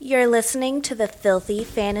You're listening to the Filthy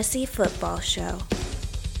Fantasy Football Show.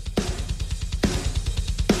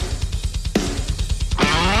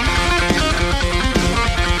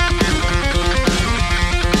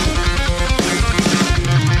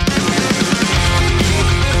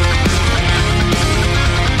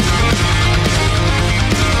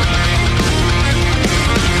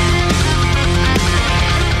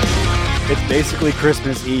 It's basically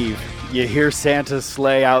Christmas Eve. You hear Santa's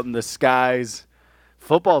sleigh out in the skies.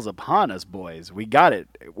 Football's upon us, boys. We got it.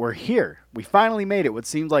 We're here. We finally made it. What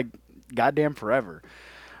seems like goddamn forever.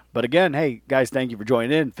 But again, hey, guys, thank you for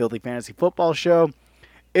joining in. Filthy Fantasy Football Show.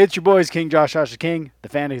 It's your boys, King Josh King, the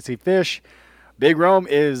Fantasy Fish. Big Rome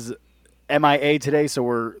is MIA today, so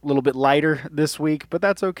we're a little bit lighter this week, but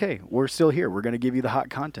that's okay. We're still here. We're going to give you the hot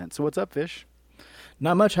content. So what's up, Fish?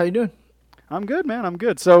 Not much. How you doing? I'm good, man. I'm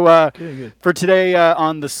good. So Good. for today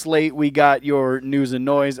on the slate, we got your news and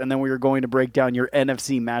noise, and then we are going to break down your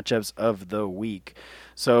NFC matchups of the week.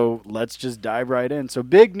 So let's just dive right in. So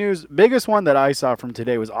big news, biggest one that I saw from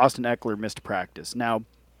today was Austin Ekeler missed practice. Now,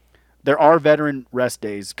 there are veteran rest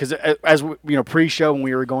days because as pre-show when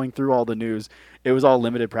we were going through all the news, it was all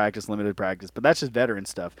limited practice, but that's just veteran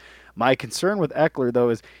stuff. My concern with Ekeler, though,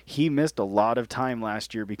 is he missed a lot of time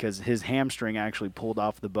last year because his hamstring actually pulled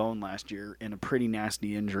off the bone last year in a pretty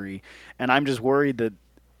nasty injury, and I'm just worried that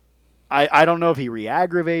I don't know if he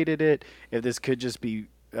re-aggravated it, if this could just be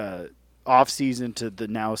off-season to the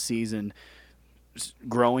now season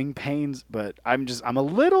growing pains, but I'm a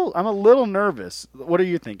little nervous. What are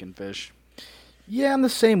you thinking, Fish? Yeah, I'm the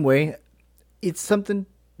same way. It's something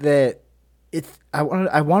that I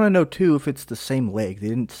want to know too if it's the same leg. They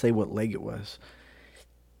didn't say what leg it was.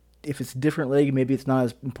 If it's a different leg, maybe it's not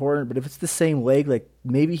as important. But if it's the same leg, like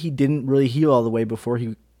maybe he didn't really heal all the way before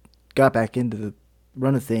he got back into the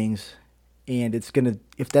run of things, and if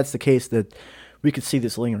that's the case, that we could see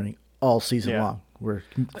this lingering all season long. Where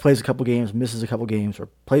he plays a couple games, misses a couple games, or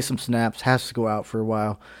plays some snaps, has to go out for a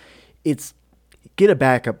while. It's get a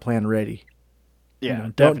backup plan ready. Yeah,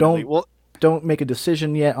 don't make a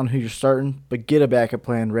decision yet on who you're starting, but get a backup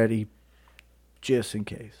plan ready just in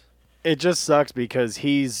case. It just sucks because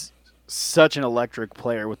he's such an electric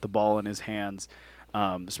player with the ball in his hands,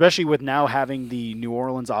 especially with now having the New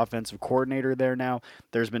Orleans offensive coordinator there now.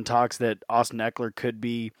 There's been talks that Austin Ekeler could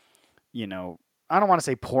be, I don't want to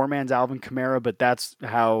say poor man's Alvin Kamara, but that's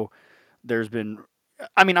how there's been.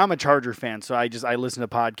 I mean, I'm a Charger fan, so I listen to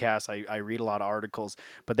podcasts, I read a lot of articles,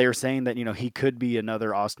 but they were saying that, he could be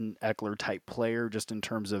another Austin Ekeler type player just in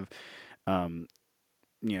terms of,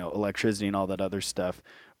 electricity and all that other stuff.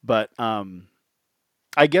 But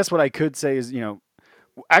I guess what I could say is,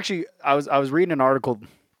 actually I was reading an article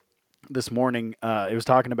this morning. It was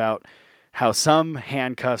talking about how some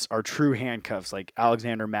handcuffs are true handcuffs, like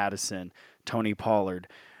Alexander Mattison, Tony Pollard.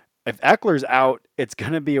 If Eckler's out, it's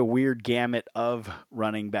going to be a weird gamut of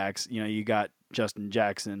running backs. You got Justin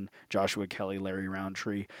Jackson, Joshua Kelly, Larry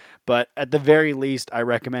Roundtree. But at the very least, I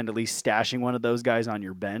recommend at least stashing one of those guys on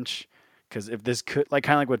your bench. Because if this could, kind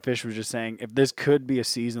of like what Fish was just saying, if this could be a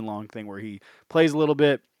season-long thing where he plays a little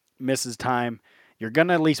bit, misses time, you're going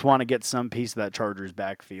to at least want to get some piece of that Chargers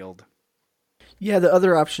backfield. Yeah, the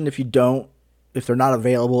other option, if they're not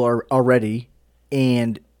available already,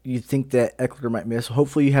 and you think that Ekeler might miss,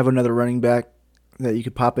 hopefully you have another running back that you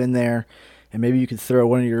could pop in there, and maybe you could throw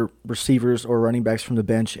one of your receivers or running backs from the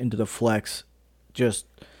bench into the flex. Just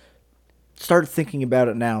start thinking about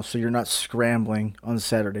it now so you're not scrambling on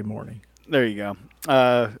Saturday morning. There you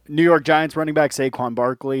go. New York Giants running back Saquon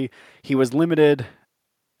Barkley. He was limited.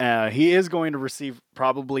 He is going to receive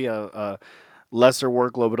probably a lesser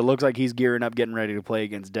workload, but it looks like he's gearing up, getting ready to play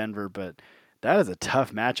against Denver. But that is a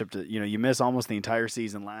tough matchup to, you miss almost the entire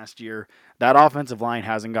season last year. That offensive line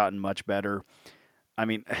hasn't gotten much better. I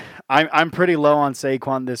mean, I'm pretty low on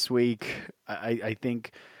Saquon this week. I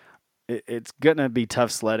think it's going to be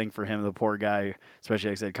tough sledding for him, the poor guy,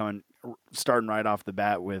 especially, like I said, starting right off the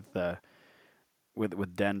bat with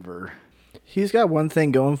Denver. He's got one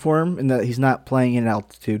thing going for him in that he's not playing in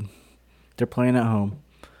altitude. They're playing at home.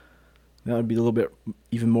 That would be a little bit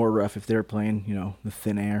even more rough if they're playing, the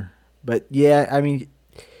thin air. But, yeah, I mean,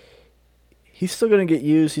 he's still going to get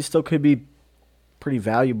used. He still could be pretty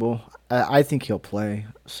valuable. I think he'll play.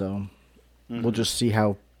 So we'll just see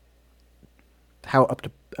how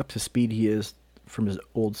up to speed he is from his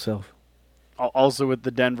old self. Also with the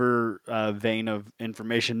Denver vein of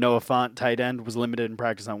information, Noah Fant, tight end, was limited in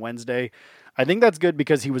practice on Wednesday. I think that's good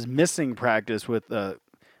because he was missing practice with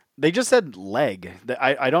they just said leg.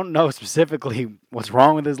 I don't know specifically what's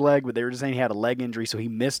wrong with his leg, but they were just saying he had a leg injury, so he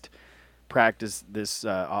missed practice this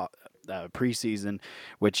preseason,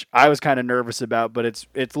 which I was kind of nervous about, but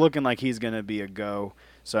it's looking like he's going to be a go.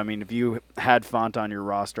 So, I mean, if you had Font on your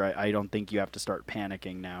roster, I don't think you have to start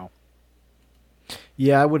panicking now.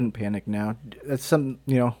 Yeah, I wouldn't panic now. That's some,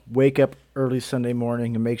 wake up early Sunday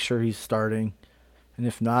morning and make sure he's starting. And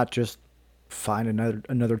if not, just find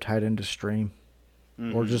another tight end to stream.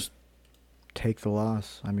 Or just take the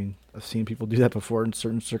loss. I mean, I've seen people do that before in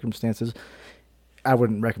certain circumstances. I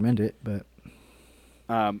wouldn't recommend it, but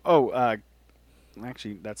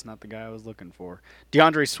actually, that's not the guy I was looking for.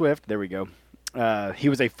 DeAndre Swift, there we go. He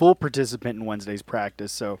was a full participant in Wednesday's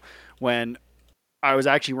practice. So when I was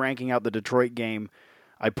actually ranking out the Detroit game,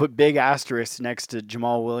 I put big asterisks next to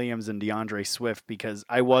Jamal Williams and DeAndre Swift because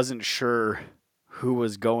I wasn't sure who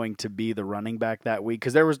was going to be the running back that week,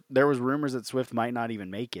 because there was rumors that Swift might not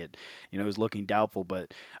even make it. It was looking doubtful,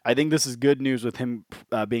 but I think this is good news with him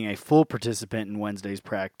being a full participant in Wednesday's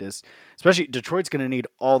practice. Especially Detroit's going to need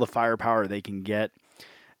all the firepower they can get.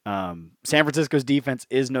 San Francisco's defense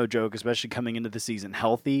is no joke, especially coming into the season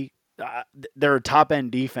healthy. They're a top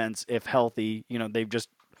end defense if healthy. They've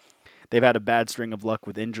had a bad string of luck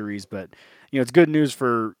with injuries, but it's good news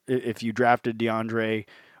for if you drafted DeAndre.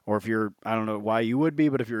 Or if you're, I don't know why you would be,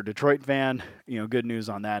 but if you're a Detroit fan, good news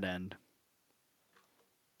on that end.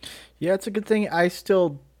 Yeah, it's a good thing. I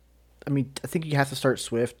think you have to start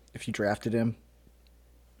Swift if you drafted him,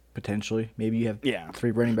 potentially. Maybe you have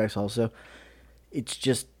 3 running backs also. It's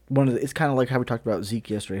just it's kind of like how we talked about Zeke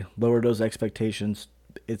yesterday. Lower those expectations.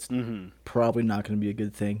 It's probably not going to be a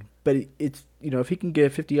good thing. But it's, if he can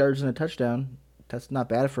get 50 yards and a touchdown, that's not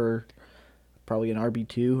bad for probably an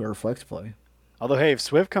RB2 or a flex play. Although, hey, if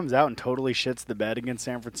Swift comes out and totally shits the bed against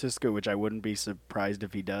San Francisco, which I wouldn't be surprised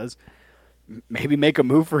if he does, maybe make a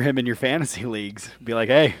move for him in your fantasy leagues. Be like,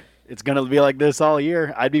 hey, it's going to be like this all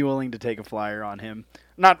year. I'd be willing to take a flyer on him.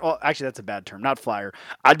 Actually, that's a bad term. Not flyer.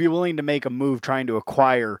 I'd be willing to make a move trying to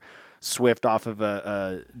acquire Swift off of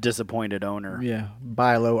a disappointed owner. Yeah,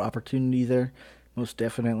 buy low opportunity there, most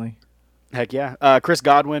definitely. Heck yeah. Chris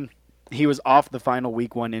Godwin, he was off the final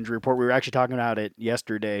week 1 injury report. We were actually talking about it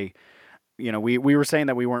yesterday. We were saying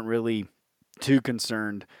that we weren't really too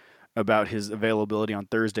concerned about his availability on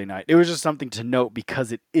Thursday night. It was just something to note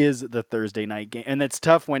because it is the Thursday night game. And it's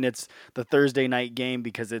tough when it's the Thursday night game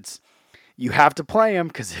because you have to play him,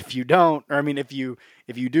 because if you don't, or I mean, if you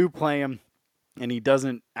do play him and he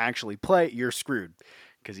doesn't actually play, you're screwed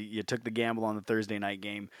because you took the gamble on the Thursday night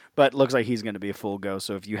game. But it looks like he's going to be a full go.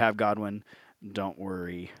 So if you have Godwin, don't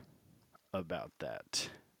worry about that.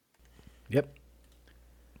 Yep.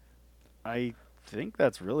 I think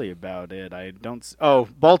that's really about it.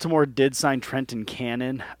 Baltimore did sign Trenton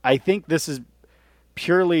Cannon. I think this is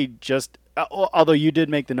purely just, although you did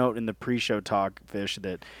make the note in the pre-show talk, Fish,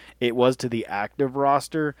 that it was to the active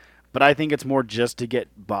roster, but I think it's more just to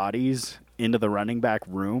get bodies into the running back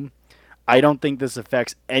room. I don't think this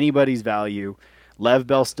affects anybody's value. Lev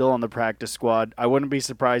Bell's still on the practice squad. I wouldn't be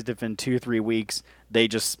surprised if in 2-3 weeks they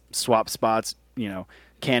just swap spots,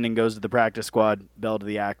 Cannon goes to the practice squad, Bell to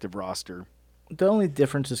the active roster. The only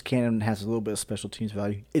difference is Cannon has a little bit of special teams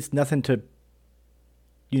value. It's nothing to,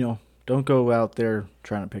 don't go out there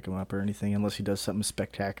trying to pick him up or anything unless he does something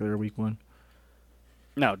spectacular week 1.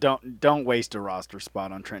 No, don't waste a roster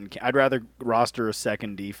spot on Trenton. I'd rather roster a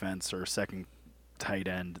second defense or a second tight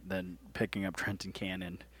end than picking up Trenton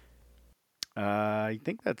Cannon. I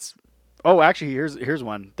think that's. Oh, actually, here's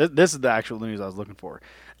one. This is the actual news I was looking for.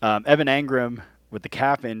 Evan Engram, with the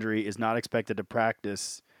calf injury, is not expected to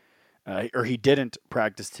practice, or he didn't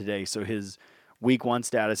practice today. So his week 1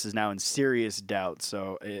 status is now in serious doubt.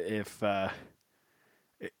 So if I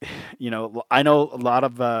know a lot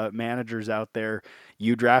of managers out there,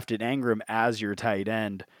 you drafted Engram as your tight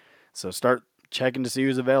end. So start checking to see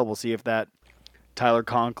who's available. See if that Tyler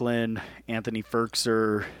Conklin, Anthony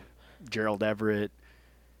Ferkser, Gerald Everett.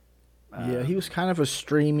 Yeah, he was kind of a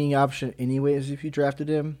streaming option anyways if you drafted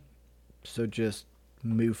him. So just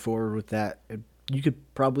move forward with that. You could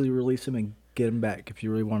probably release him and get him back if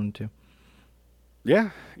you really wanted to. Yeah,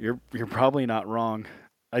 you're probably not wrong.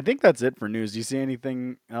 I think that's it for news. Do you see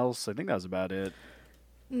anything else? I think that was about it.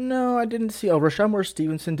 No, I didn't see. Rashawn Moore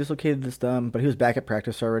Stevenson dislocated his thumb, but he was back at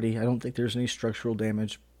practice already. I don't think there's any structural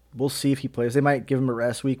damage. We'll see if he plays. They might give him a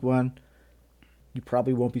rest week 1. You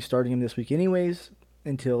probably won't be starting him this week anyways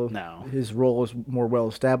until his role is more well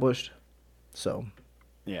established. So,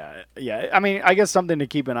 yeah. I mean, I guess something to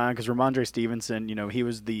keep an eye on because Ramondre Stevenson, he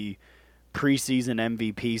was the preseason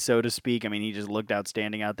MVP, so to speak. I mean, he just looked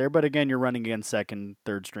outstanding out there. But again, you're running against second,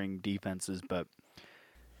 third string defenses. But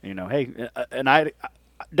hey, and I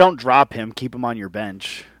don't drop him. Keep him on your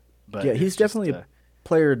bench. But yeah, he's definitely a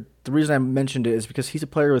player the reason I mentioned it is because he's a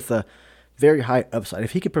player with a very high upside.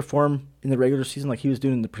 If he could perform in the regular season like he was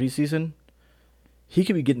doing in the preseason, he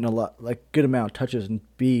could be getting good amount of touches and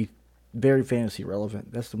be very fantasy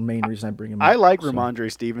relevant. That's the main reason I bring him up. I like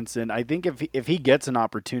Ramondre Stevenson. I think if he gets an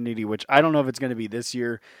opportunity, which I don't know if it's going to be this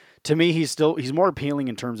year, to me he's more appealing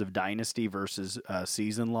in terms of dynasty versus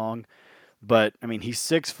season long. But I mean, he's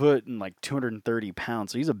 6 foot and like 230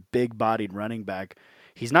 pounds, so he's a big bodied running back.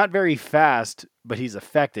 He's not very fast, but he's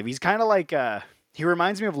effective. He's kind of like he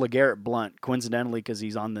reminds me of LeGarrette Blount, coincidentally, because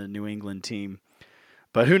he's on the New England team.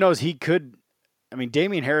 But who knows? He could. I mean,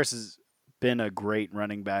 Damian Harris has been a great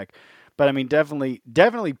running back. But I mean,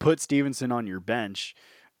 definitely put Stevenson on your bench.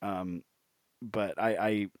 But but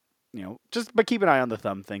keep an eye on the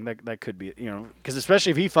thumb thing. That could be, because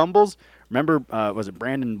especially if he fumbles. Remember, was it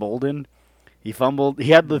Brandon Bolden? He fumbled.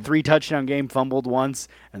 He had the 3 touchdown game, fumbled once,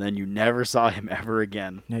 and then you never saw him ever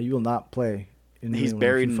again. Now you will not play. He's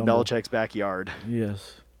buried in Belichick's backyard.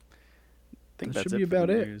 Yes. I think that that's should be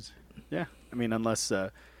about it. News. Yeah, I mean, unless.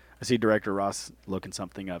 I see Director Ross looking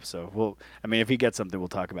something up, so if he gets something, we'll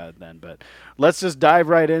talk about it then. But let's just dive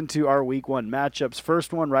right into our Week 1 matchups.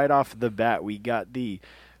 First one right off the bat, we got the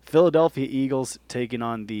Philadelphia Eagles taking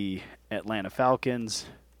on the Atlanta Falcons.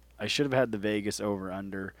 I should have had the Vegas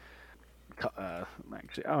over/under.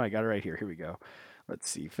 Actually, I got it right here. Here we go. Let's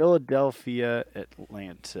see. Philadelphia,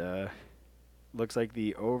 Atlanta. Looks like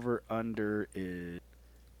the over/under is,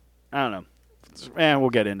 I don't know. And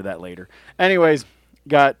we'll get into that later. Anyways.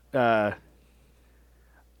 Got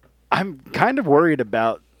I'm kind of worried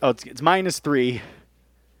about it's -3,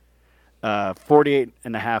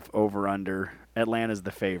 48.5 over under. Atlanta's the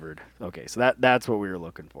favored. Okay, so that's what we were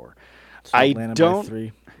looking for. So Atlanta by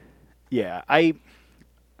 3. Yeah, I'm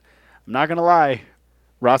not gonna lie.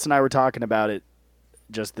 Ross and I were talking about it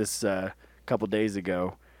just this couple days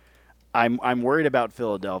ago. I'm worried about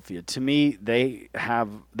Philadelphia. To me, they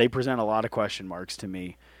present a lot of question marks to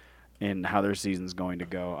me in how their season's going to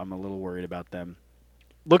go. I'm a little worried about them.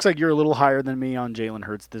 Looks like you're a little higher than me on Jalen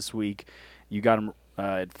Hurts this week. You got him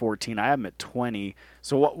at 14. I have him at 20.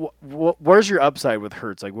 So where's your upside with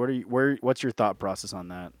Hurts? Like, what's your thought process on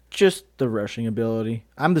that? Just the rushing ability.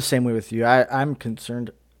 I'm the same way with you. I'm concerned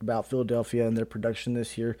about Philadelphia and their production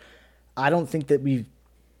this year. I don't think that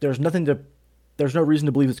there's no reason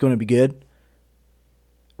to believe it's going to be good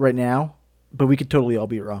right now, but we could totally all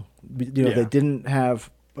be wrong. They didn't have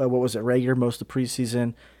Rager most of the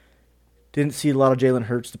preseason. Didn't see a lot of Jalen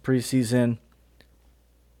Hurts the preseason.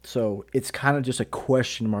 So it's kind of just a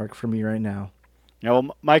question mark for me right now.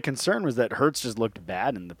 My concern was that Hurts just looked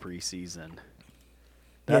bad in the preseason.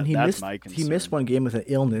 And he missed one game with an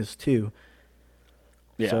illness too.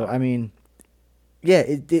 Yeah. So I mean, yeah,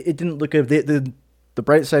 it didn't look good. The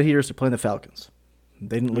bright side here is they're playing the Falcons.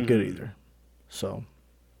 They didn't look good either. So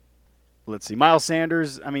let's see. Miles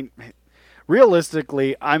Sanders, I mean,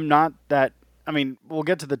 realistically, I'm not that. I mean, we'll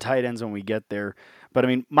get to the tight ends when we get there. But, I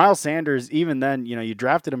mean, Miles Sanders, even then, you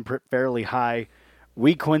drafted him fairly high.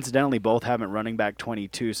 We coincidentally both have him running back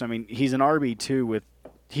 22. So, I mean, he's an RB2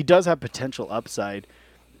 he does have potential upside,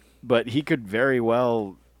 but he could very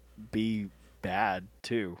well be bad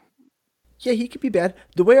too. Yeah, he could be bad.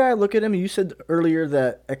 The way I look at him, you said earlier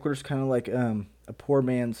that Eckler's kind of like a poor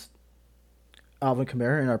man's Alvin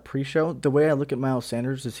Kamara in our pre-show. The way I look at Miles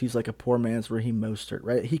Sanders is he's like a poor man's Raheem Mostert,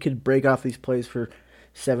 right? He could break off these plays for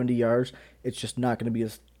 70 yards. It's just not going to be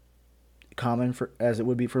as common as it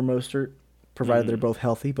would be for Mostert, provided they're both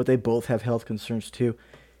healthy, but they both have health concerns too.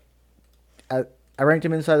 I ranked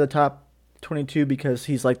him inside the top 22 because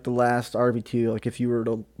he's like the last RB2. Like if you were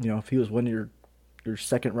to, if he was one of your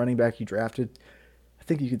second running back you drafted, I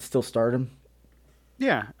think you could still start him.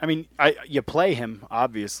 Yeah, I mean, you play him,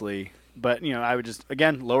 obviously. But, I would just,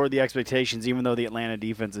 again, lower the expectations, even though the Atlanta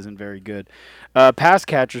defense isn't very good. Pass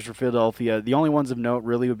catchers for Philadelphia, the only ones of note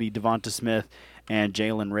really would be Devonta Smith and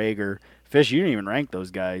Jalen Reagor. Fish, you didn't even rank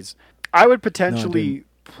those guys. I would potentially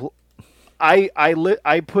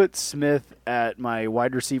I put Smith at my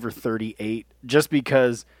wide receiver 38 just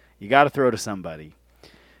because you got to throw to somebody.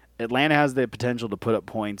 Atlanta has the potential to put up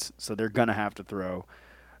points, so they're going to have to throw.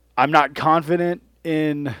 I'm not confident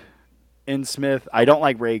in Smith. I don't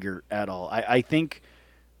like Reagor at all. I think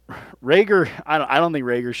Reagor. I don't think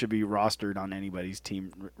Reagor should be rostered on anybody's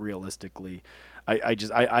team realistically. I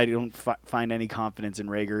don't find any confidence in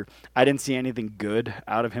Reagor. I didn't see anything good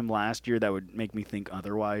out of him last year that would make me think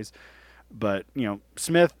otherwise. But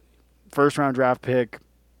Smith, first round draft pick,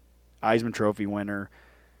 Heisman Trophy winner.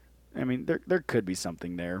 I mean, there could be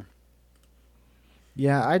something there.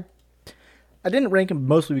 Yeah, I didn't rank him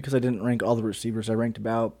mostly because I didn't rank all the receivers. I ranked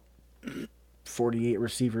about 48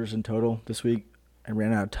 receivers in total this week. I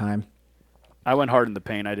ran out of time. I went hard in the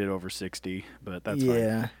paint. I did over 60, but that's fine.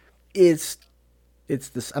 Yeah, it's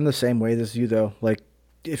this. I'm the same way as you though. Like,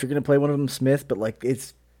 if you're gonna play one of them, Smith, but like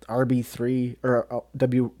it's RB3 or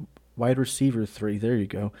W wide receiver 3. There you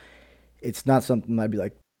go. It's not something I'd be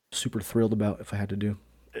like super thrilled about if I had to do.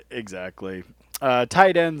 Exactly.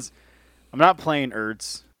 Tight ends. I'm not playing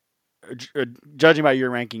Ertz. Judging by your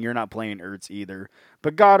ranking, you're not playing Ertz either.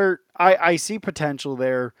 But Goddard, I see potential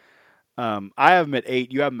there. I have him at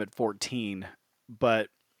 8. You have him at 14. But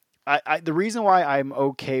the reason why I'm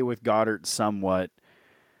okay with Goddard somewhat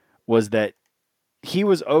was that he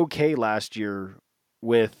was okay last year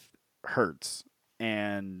with Hurts.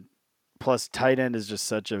 And plus, tight end is just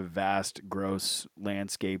such a vast, gross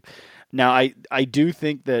landscape. Now, I do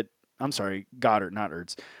think that, I'm sorry, Goddard, not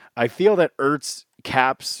Ertz. I feel that Ertz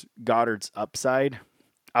caps Goddard's upside.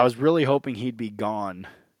 I was really hoping he'd be gone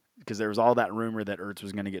because there was all that rumor that Ertz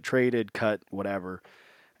was going to get traded, cut, whatever.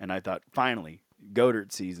 And I thought, finally,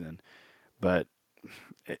 Goddard season. But,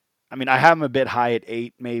 I have him a bit high at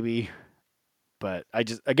 8 maybe. But I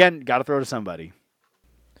just, again, got to throw to somebody.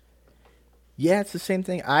 Yeah, it's the same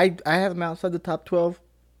thing. I have him outside the top 12.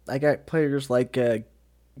 I got players like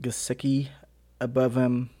Gesicki above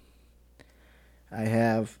him. I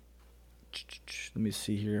have, let me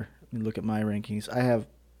see here. Let me look at my rankings. I have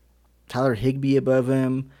Tyler Higbee above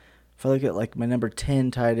him. If I look at like my number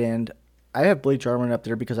 10 tight end, I have Blake Jarwin up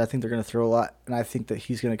there because I think they're going to throw a lot, and I think that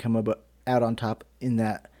he's going to come out on top in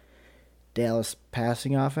that Dallas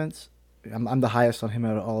passing offense. I'm the highest on him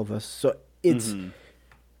out of all of us. So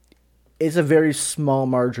it's a very small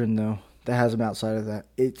margin though that has him outside of that.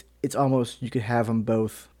 It's almost you could have them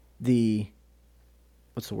both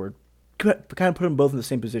what's the word? Kind of put them both in the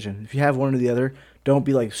same position. If you have one or the other, don't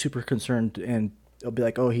be like super concerned and it'll be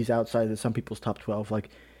like, oh, he's outside of some people's top 12. Like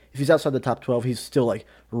if he's outside the top 12, he's still like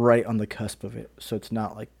right on the cusp of it. So it's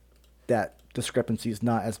not like that discrepancy is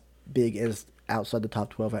not as big as outside the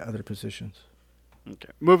top 12 at other positions. Okay.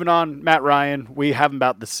 Moving on, Matt Ryan. We have him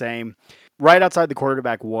about the same. Right outside the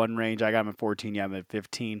quarterback 1 range. I got him at 14. Yeah, I'm at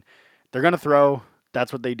 15. They're going to throw.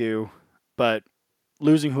 That's what they do. But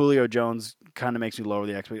losing Julio Jones kind of makes me lower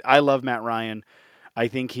the expectation. I love Matt Ryan. I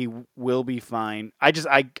think he will be fine.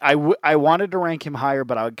 I wanted to rank him higher,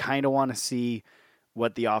 but I would kind of want to see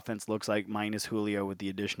what the offense looks like minus Julio with the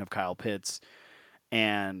addition of Kyle Pitts.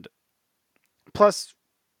 And plus,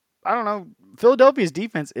 I don't know, Philadelphia's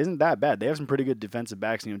defense isn't that bad. They have some pretty good defensive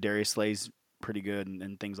backs. Darius Slay's pretty good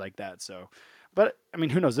and things like that. So, but,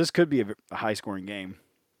 who knows? This could be a high-scoring game.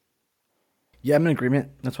 Yeah, I'm in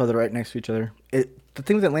agreement. That's why they're right next to each other. The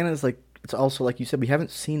thing with Atlanta is, like, it's also, like you said, we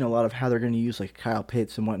haven't seen a lot of how they're going to use, like, Kyle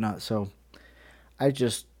Pitts and whatnot. So,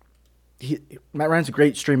 Matt Ryan's a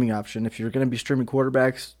great streaming option. If you're going to be streaming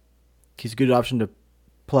quarterbacks, he's a good option to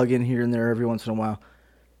plug in here and there every once in a while.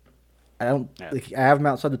 I have him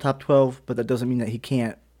outside the top 12, but that doesn't mean that he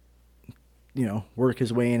can't, work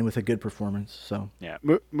his way in with a good performance. So yeah,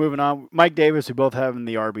 moving on. Mike Davis, we both have in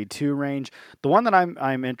the RB2 range. The one that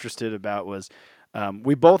I'm interested about was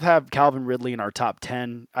we both have Calvin Ridley in our top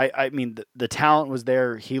 10. The talent was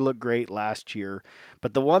there. He looked great last year,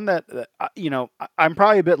 but the one that I'm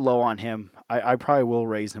probably a bit low on him. I probably will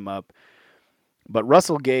raise him up. But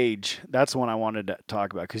Russell Gage, that's the one I wanted to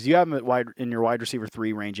talk about because you have him in your wide receiver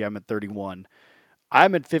 3 range. You have him at 31.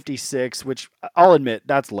 I'm at 56, which I'll admit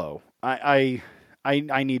that's low. I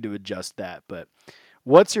need to adjust that. But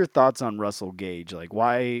what's your thoughts on Russell Gage? Like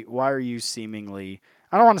why are you seemingly,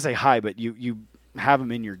 I don't want to say high, but you have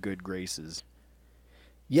him in your good graces?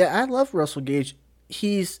 Yeah, I love Russell Gage.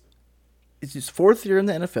 It's his 4th year in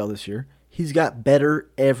the NFL this year. He's got better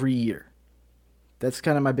every year. That's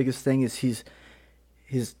kind of my biggest thing is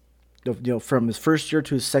from his first year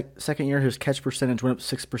to his second year, his catch percentage went up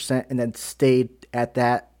 6% and then stayed at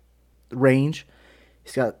that range.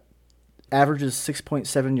 He's got averages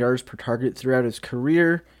 6.7 yards per target throughout his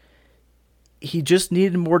career. He just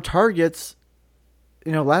needed more targets.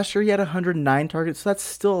 Last year he had 109 targets, so that's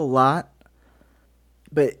still a lot.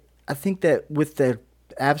 But I think that with the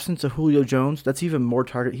absence of Julio Jones, that's even more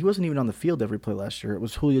target. He wasn't even on the field every play last year. It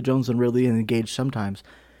was Julio Jones and Ridley and Gage sometimes.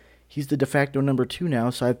 He's the de facto number 2 now,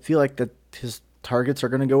 so I feel like that his targets are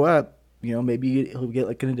going to go up. Maybe he'll get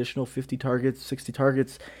like an additional 50 targets, 60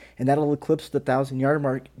 targets, and that'll eclipse the 1,000-yard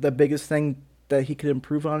mark. The biggest thing that he could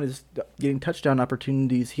improve on is getting touchdown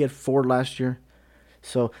opportunities. He had 4 last year,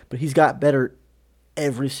 but he's got better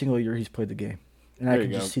every single year he's played the game, and I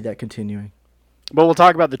can just see that continuing. But we'll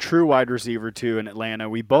talk about the true wide receiver too in Atlanta.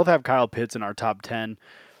 We both have Kyle Pitts in our top 10.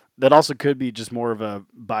 That also could be just more of a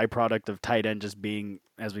byproduct of tight end just being,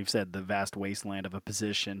 as we've said, the vast wasteland of a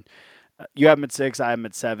position. You have him at 6, I have him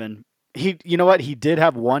at 7. You know what? He did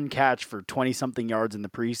have one catch for 20-something yards in the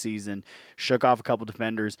preseason, shook off a couple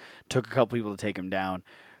defenders, took a couple people to take him down.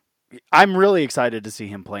 I'm really excited to see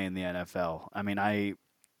him play in the NFL. I mean,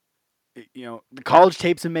 the college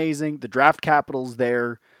tape's amazing. The draft capital's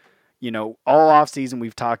there. All offseason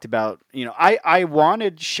we've talked about, I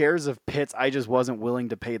wanted shares of Pitts. I just wasn't willing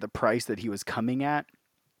to pay the price that he was coming at.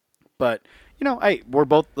 But, it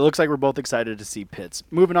looks like we're both excited to see Pitts.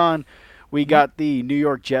 Moving on, we got the New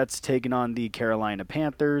York Jets taking on the Carolina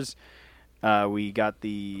Panthers. We got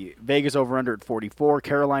the Vegas over-under at 44.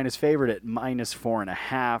 Carolina's favored at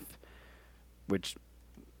 -4.5, which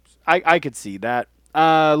I could see that.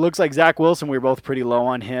 Looks like Zach Wilson, we were both pretty low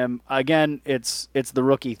on him. Again, it's the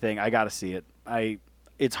rookie thing. I got to see it.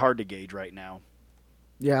 It's hard to gauge right now.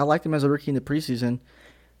 Yeah, I liked him as a rookie in the preseason.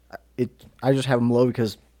 I just have him low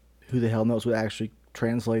because who the hell knows what actually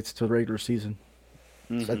translates to the regular season.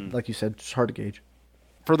 Mm-hmm. So, like you said, it's hard to gauge.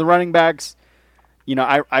 For the running backs,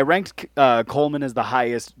 I ranked Coleman as the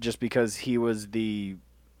highest just because he was the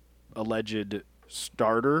alleged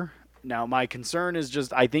starter. Now, my concern is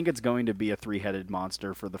just I think it's going to be a three-headed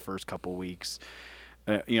monster for the first couple weeks.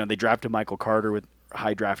 They drafted Michael Carter with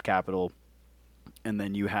high draft capital, and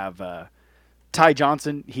then you have Ty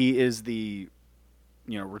Johnson. He is the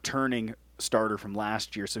returning starter from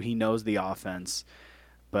last year, so he knows the offense.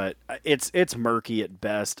 But it's murky at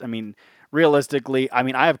best. I mean, realistically,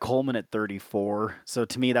 I have Coleman at 34, so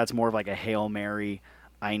to me that's more of like a Hail Mary.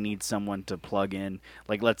 I need someone to plug in.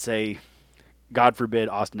 Like, let's say, God forbid,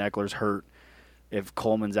 Austin Eckler's hurt. If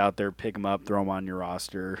Coleman's out there, pick him up, throw him on your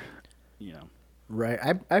roster. Right.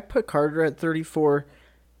 I put Carter at 34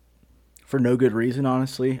 for no good reason,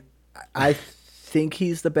 honestly. I think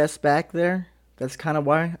he's the best back there. That's kind of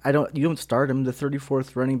why. You don't start him. The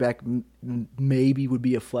 34th running back maybe would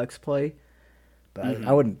be a flex play, but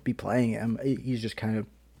I wouldn't be playing him. He's just I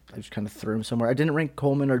just kind of threw him somewhere. I didn't rank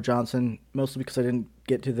Coleman or Johnson, mostly because I didn't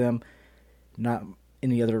get to them. Not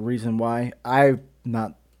any other reason why. I'm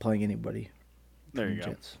not playing anybody. There you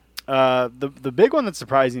Jets. go. The big one that's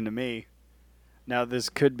surprising to me, now this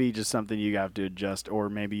could be just something you have to adjust, or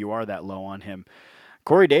maybe you are that low on him.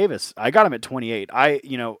 Corey Davis, I got him at 28.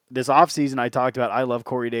 This offseason I talked about, I love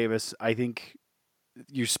Corey Davis. I think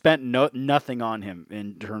you spent nothing on him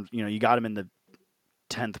in terms, you got him in the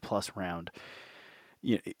 10th plus round.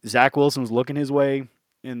 Zach Wilson was looking his way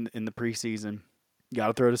in the preseason. Got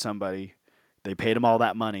to throw to somebody. They paid him all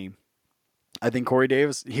that money. I think Corey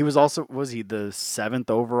Davis, he was he the 7th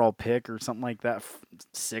overall pick or something like that,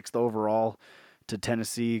 6th overall to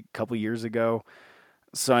Tennessee a couple years ago.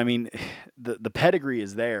 So, the pedigree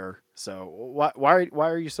is there. So, why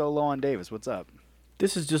are you so low on Davis? What's up?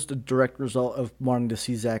 This is just a direct result of wanting to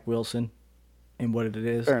see Zach Wilson and what it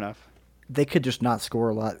is. Fair enough. They could just not score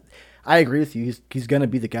a lot. I agree with you. He's going to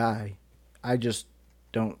be the guy. I just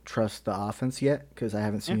don't trust the offense yet because I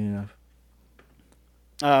haven't seen enough.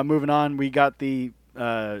 Moving on, we got the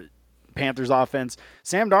Panthers offense.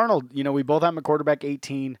 Sam Darnold, we both have him at quarterback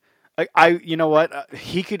 18. You know what?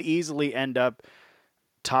 He could easily end up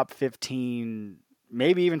top 15,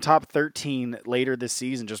 maybe even top 13 later this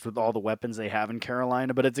season, just with all the weapons they have in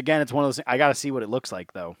Carolina. But it's one of those things. I got to see what it looks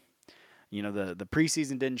like, though. The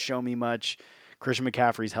preseason didn't show me much. Christian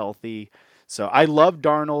McCaffrey's healthy. So I love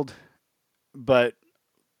Darnold, but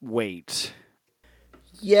wait.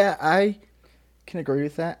 Yeah, I can agree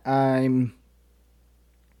with that. I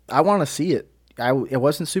want to see it. I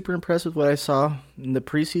wasn't super impressed with what I saw in the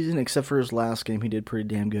preseason, except for his last game. He did pretty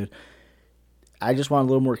damn good. I just want a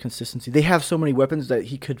little more consistency. They have so many weapons that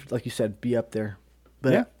he could, like you said, be up there.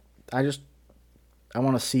 But yeah. I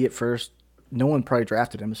want to see it first. No one probably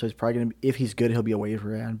drafted him, so he's probably going to be, if he's good, he'll be a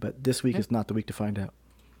waiver ad. But this week is not the week to find out.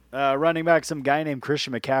 Running back, some guy named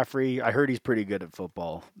Christian McCaffrey. I heard he's pretty good at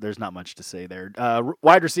football. There's not much to say there.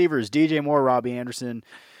 Wide receivers, DJ Moore, Robbie Anderson,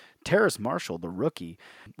 Terrace Marshall, the rookie.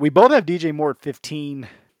 We both have DJ Moore at 15.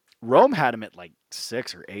 Rome had him at like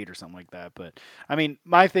 6 or 8 or something like that. But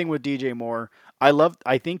my thing with DJ Moore,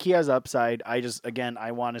 I think he has upside. I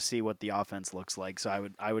want to see what the offense looks like. So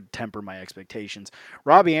I would temper my expectations.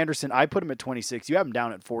 Robbie Anderson, I put him at 26. You have him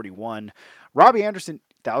down at 41. Robbie Anderson,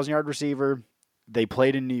 1,000-yard receiver. They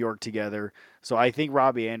played in New York together. So I think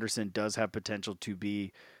Robbie Anderson does have potential to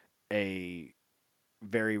be a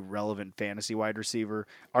very relevant fantasy wide receiver.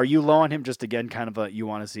 Are you low on him just again, kind of you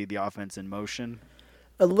want to see the offense in motion?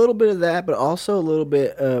 A little bit of that, but also a little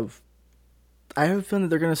bit of I have a feeling that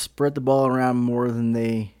they're going to spread the ball around more than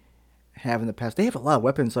they have in the past. They have a lot of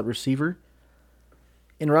weapons at receiver.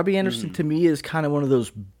 And Robbie Anderson, to me, is kind of one of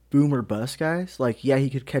those boomer bust guys. Like, yeah, he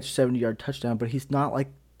could catch 70-yard touchdown, but he's not like,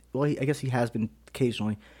 I guess he has been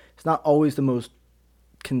occasionally. It's not always the most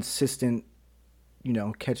consistent,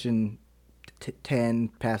 catching 10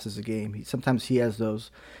 passes a game. Sometimes he has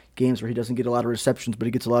those games where he doesn't get a lot of receptions, but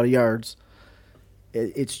he gets a lot of yards.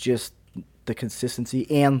 It's just the consistency.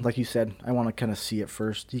 And like you said, I want to kind of see it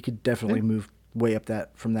first. He could definitely move way up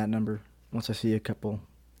from that number once I see a couple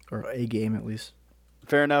or a game at least.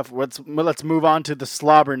 Fair enough. Let's move on to the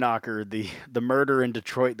slobber knocker, the murder in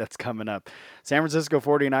Detroit that's coming up. San Francisco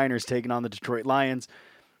 49ers taking on the Detroit Lions.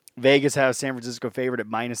 Vegas has San Francisco favored at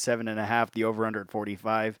 -7.5, the over-under at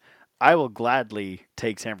 45. I will gladly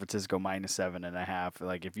take San Francisco -7.5.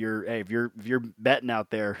 Like if you're betting out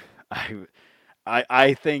there,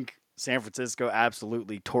 I think San Francisco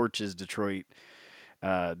absolutely torches Detroit.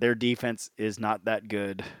 Their defense is not that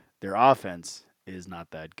good. Their offense is not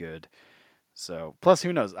that good. So plus,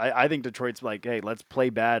 who knows? I think Detroit's like, hey, let's play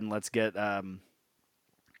bad and let's get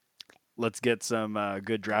some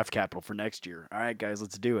good draft capital for next year. All right, guys,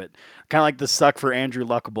 let's do it. Kind of like the suck for Andrew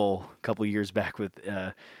Luck Bowl a couple years back with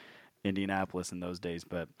Indianapolis in those days.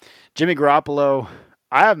 But Jimmy Garoppolo,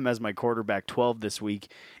 I have him as my quarterback 12 this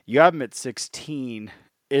week. You have him at 16.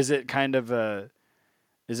 Is it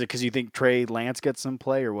because you think Trey Lance gets some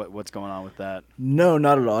play, or what's going on with that? No,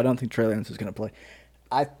 not at all. I don't think Trey Lance is going to play.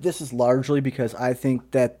 This is largely because I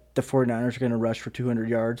think that the 49ers are going to rush for 200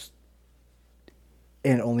 yards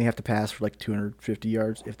and only have to pass for like 250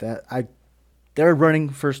 yards, if that. They're running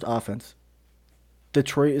first offense.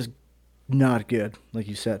 Detroit is not good, like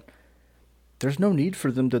you said. There's no need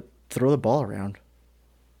for them to throw the ball around.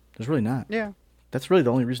 There's really not. Yeah. That's really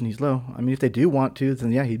the only reason he's low. I mean, if they do want to,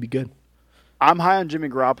 then yeah, he'd be good. I'm high on Jimmy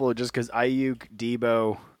Garoppolo just because Ayuk,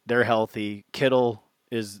 Debo, they're healthy. Kittle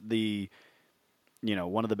is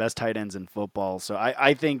one of the best tight ends in football. So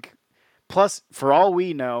I think, plus, for all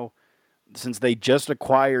we know, since they just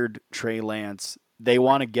acquired Trey Lance, they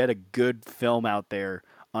want to get a good film out there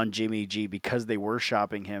on Jimmy G because they were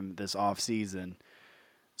shopping him this offseason.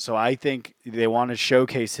 So I think they want to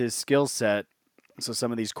showcase his skill set. So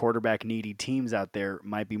some of these quarterback needy teams out there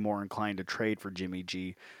might be more inclined to trade for Jimmy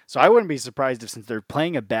G. So I wouldn't be surprised if, since they're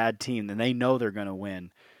playing a bad team, then they know they're going to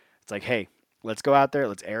win. It's like, hey, let's go out there,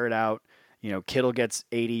 let's air it out. Kittle gets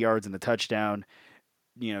 80 yards in the touchdown.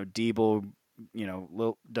 Debo,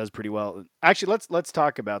 does pretty well. Actually, let's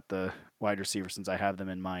talk about the wide receiver since I have them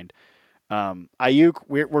in mind. Ayuk,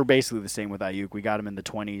 we're basically the same with Ayuk. We got him in the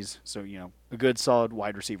 20s, so a good solid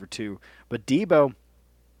wide receiver too. But Debo,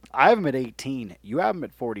 I have him at 18. You have him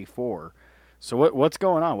at 44. So what's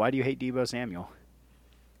going on? Why do you hate Debo Samuel?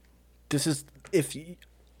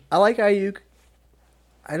 I like Ayuk.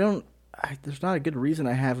 There's not a good reason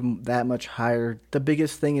I have him that much higher. The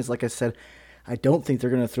biggest thing is, like I said, I don't think they're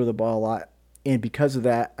going to throw the ball a lot. And because of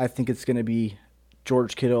that, I think it's going to be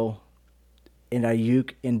George Kittle and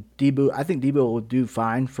Ayuk and Debo. I think Debo will do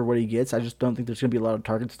fine for what he gets. I just don't think there's going to be a lot of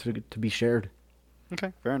targets to be shared.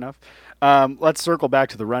 Okay, fair enough. Let's circle back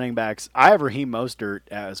to the running backs. I have Raheem Mostert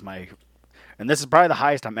as my, and this is probably the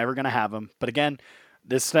highest I'm ever going to have him. But again,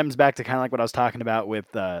 this stems back to kind of like what I was talking about with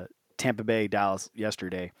Tampa Bay, Dallas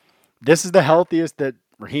yesterday. This is the healthiest that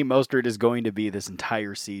Raheem Mostert is going to be this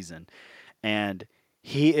entire season. And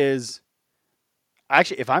he is,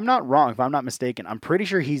 actually, if I'm not wrong, if I'm not mistaken, I'm pretty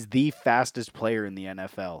sure he's the fastest player in the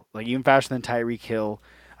NFL. Like even faster than Tyreek Hill.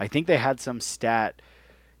 I think they had some stat.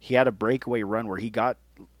 He had a breakaway run where he got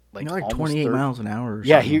like 28 miles an hour. Or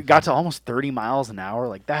yeah, something. he got to almost 30 miles an hour.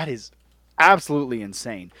 Like that is absolutely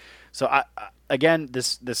insane. So again,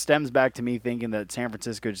 this stems back to me thinking that San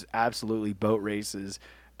Francisco just absolutely boat races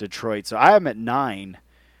Detroit. So I have him at 9.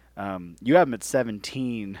 You have him at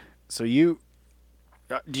 17. So do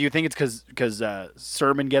you think it's because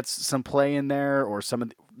Sermon gets some play in there, or some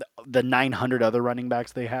of the 900 other running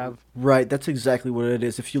backs they have? Right, that's exactly what it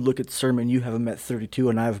is. If you look at Sermon, you have him at 32,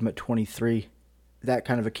 and I have him at 23. That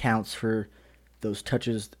kind of accounts for those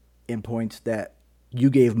touches and points that you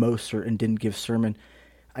gave Mostert and didn't give Sermon.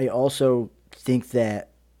 I also think that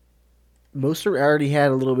Mostert already had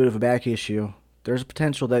a little bit of a back issue. There's a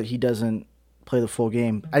potential that he doesn't play the full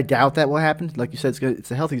game. I doubt that will happen. Like you said, it's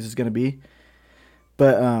the healthiest it's going to be.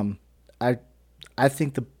 But I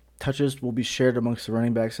think the touches will be shared amongst the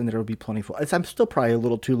running backs, and there will be plenty. I'm still probably a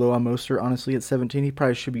little too low on Mostert, honestly, at 17. He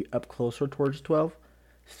probably should be up closer towards 12.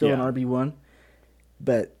 Still an RB1.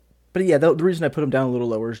 But yeah, the reason I put him down a little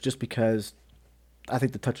lower is just because I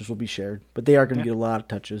think the touches will be shared. But they are going to get a lot of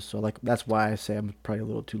touches, so that's why I say I'm probably a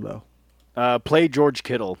little too low. Play George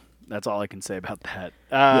Kittle. That's all I can say about that.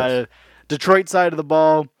 Yes. Detroit side of the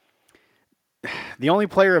ball, the only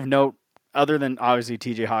player of note, other than obviously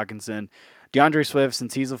TJ Hawkinson, DeAndre Swift,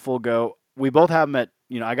 since he's a full go, we both have him at,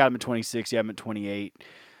 I got him at 26, you have him at 28.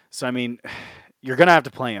 So, I mean, you're going to have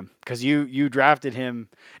to play him because you drafted him.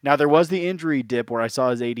 Now, there was the injury dip where I saw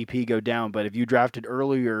his ADP go down, but if you drafted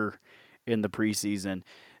earlier in the preseason,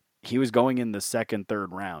 he was going in the second,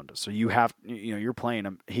 third round. So you're playing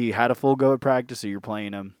him. He had a full go at practice, so you're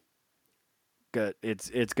playing him. Good.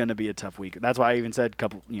 It's going to be a tough week. That's why I even said a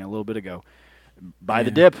little bit ago, buy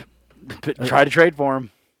the dip, try to trade for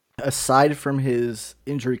him. Aside from his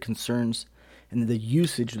injury concerns and the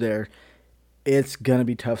usage there, it's going to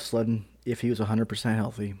be tough sledding if he was 100%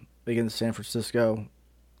 healthy against San Francisco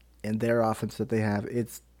and their offense that they have.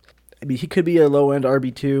 He could be a low-end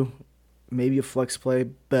RB2, maybe a flex play,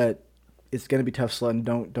 but it's going to be tough sledding.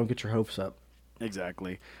 Don't get your hopes up.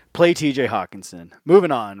 Exactly. Play TJ Hawkinson.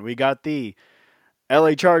 Moving on, we got the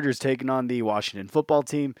LA Chargers taking on the Washington football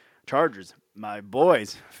team. Chargers, my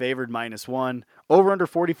boys, favored -1. Over under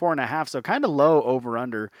 44.5, so kind of low over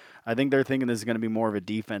under. I think they're thinking this is going to be more of a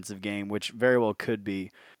defensive game, which very well could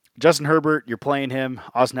be. Justin Herbert, you're playing him.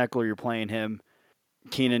 Austin Eckler, you're playing him.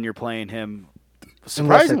 Keenan, you're playing him.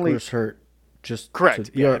 Surprisingly, Unless Eckler's hurt. Just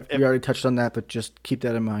correct. We already touched on that, but just keep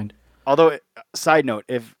that in mind. Although, side note,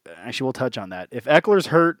 actually we'll touch on that. If Eckler's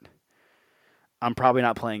hurt, I'm probably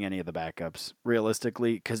not playing any of the backups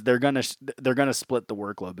realistically because they're gonna split the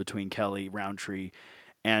workload between Kelly, Roundtree,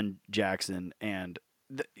 and Jackson. And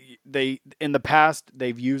they in the past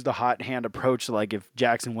they've used the hot hand approach. So like if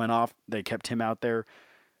Jackson went off, they kept him out there,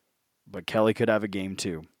 but Kelly could have a game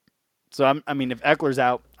too. So if Eckler's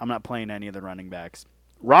out, I'm not playing any of the running backs.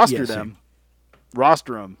 Roster them,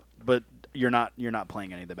 but you're not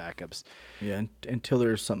playing any of the backups. Yeah, until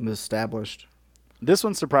there's something established. This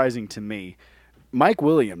one's surprising to me. Mike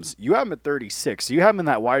Williams, you have him at 36. You have him in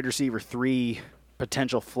that wide receiver 3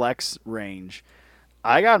 potential flex range.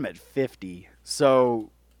 I got him at 50.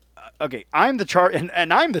 So, okay, I'm the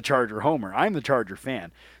I'm the Charger homer. I'm the Charger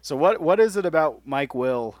fan. So what is it about Mike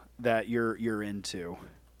Will that you're into?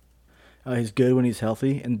 He's good when he's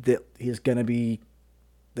healthy, and he's going to be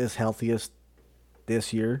this healthiest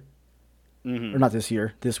this year. Mm-hmm. Or not this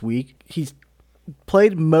year, this week. He's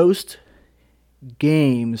played most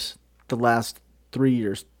games the last 3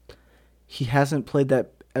 years. He hasn't played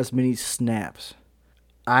that as many snaps.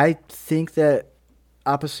 I think that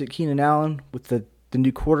opposite Keenan Allen, with the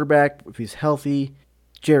new quarterback, if he's healthy,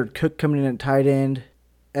 Jared Cook coming in at tight end,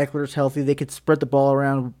 Eckler's healthy, they could spread the ball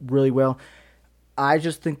around really well. I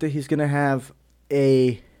just think that he's going to have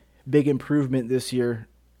a big improvement this year,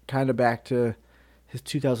 kind of back to his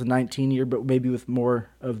 2019 year, but maybe with more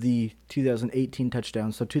of the 2018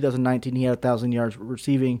 touchdowns. So 2019, he had 1,000 yards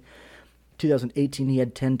receiving. 2018, he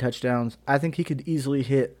had 10 touchdowns. I think he could easily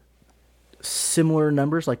hit similar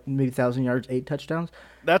numbers, like maybe 1,000 yards, 8 touchdowns.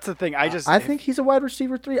 That's the thing. I think he's a wide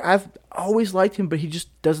receiver 3. I've always liked him, but he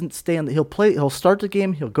just doesn't stay on. He'll start the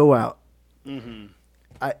game, he'll go out. Mm-hmm.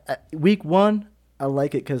 Week 1, I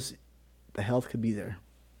like it because the health could be there.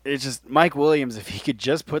 It's just Mike Williams, if he could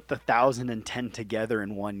just put the 1,010 together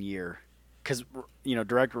in 1 year. Because,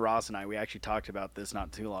 Director Ross and I, we actually talked about this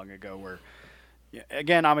not too long ago where,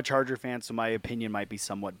 again, I'm a Charger fan, so my opinion might be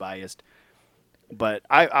somewhat biased. But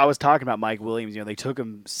I was talking about Mike Williams. They took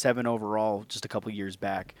him 7 overall just a couple years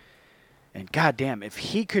back. And goddamn, if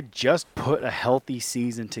he could just put a healthy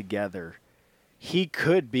season together, he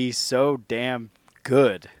could be so damn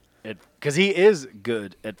good. Because he is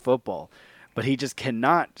good at football. But he just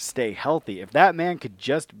cannot stay healthy. If that man could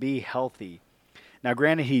just be healthy. Now,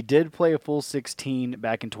 granted, he did play a full 16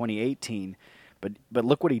 back in 2018. But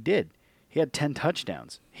look what he did. He had 10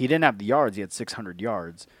 touchdowns. He didn't have the yards. He had 600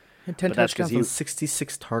 yards. And 10 touchdowns on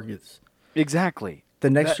 66 targets. Exactly.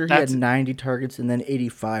 The next year he had 90 targets and then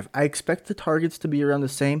 85. I expect the targets to be around the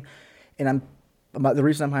same. And the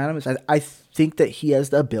reason I'm high on him is I think that he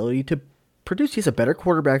has the ability to produce. He's a better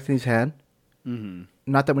quarterback than he's had. Mm-hmm.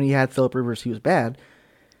 Not that when he had Phillip Rivers he was bad.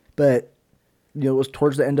 But, it was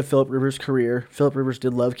towards the end of Phillip Rivers' career. Phillip Rivers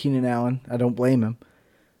did love Keenan Allen. I don't blame him.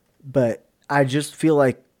 But I just feel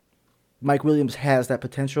like Mike Williams has that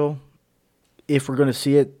potential. If we're going to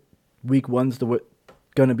see it, week 1's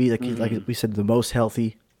going to be, like we said, the most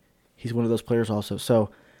healthy. He's one of those players also. So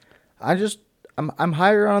I'm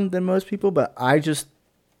higher on than most people, but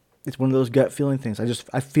it's one of those gut feeling things.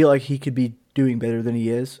 I feel like he could be doing better than he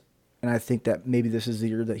is, and I think that maybe this is the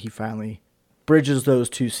year that he finally bridges those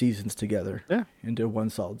 2 seasons together into one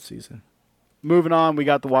solid season. Moving on, we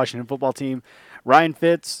got the Washington football team. Ryan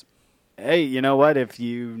Fitz. Hey, you know what? If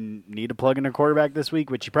you need to plug in a quarterback this week,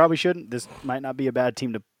 which you probably shouldn't, this might not be a bad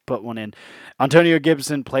team to put one in. Antonio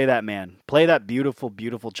Gibson, play that man. Play that beautiful,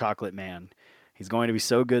 beautiful chocolate man. He's going to be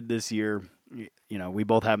so good this year. We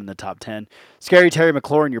both have him in the top 10. Scary Terry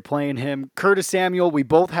McLaurin, you're playing him. Curtis Samuel, we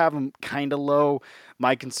both have him kind of low.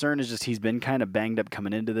 My concern is just he's been kind of banged up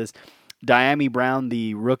coming into this. Diami Brown,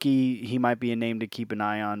 the rookie, he might be a name to keep an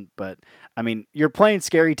eye on. But, I mean, you're playing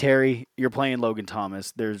Scary Terry. You're playing Logan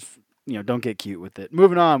Thomas. Don't get cute with it.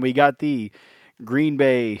 Moving on, we got the Green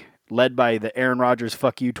Bay, led by the Aaron Rodgers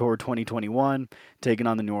Fuck You Tour 2021, taking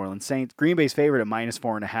on the New Orleans Saints. Green Bay's favorite at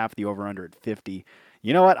 -4.5, the over-under at 50.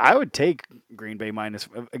 You know what? I would take Green Bay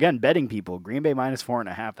again, betting people, Green Bay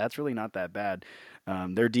 -4.5. That's really not that bad.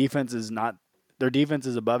 Their defense is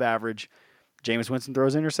above average. Jameis Winston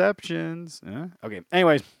throws interceptions. Okay.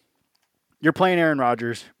 Anyways, you're playing Aaron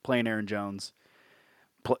Rodgers, playing Aaron Jones.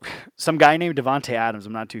 Some guy named Devontae Adams.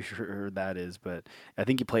 I'm not too sure who that is, but I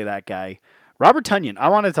think you play that guy. Robert Tonyan, I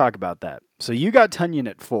want to talk about that. So you got Tonyan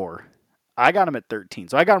at 4. I got him at 13.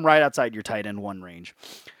 So I got him right outside your tight end 1 range.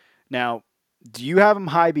 Now, do you have him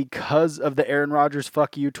high because of the Aaron Rodgers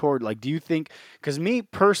Fuck You Tour? Like, do you think, because me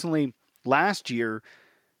personally, last year,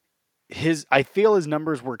 I feel his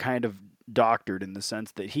numbers were kind of doctored in the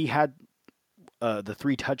sense that he had the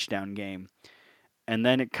 3 touchdown game, and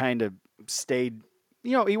then it kind of stayed,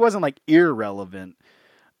 he wasn't like irrelevant,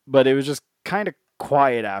 but it was just kind of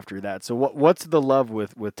quiet after that. So what's the love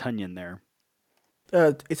with Tonyan there?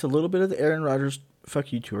 It's a little bit of the Aaron Rodgers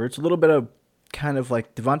Fuck You Tour. It's a little bit of kind of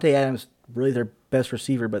like Devontae Adams, really their best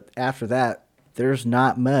receiver, but after that, there's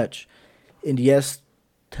not much. And yes,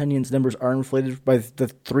 Tonyan's numbers are inflated by the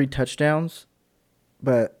 3 touchdowns,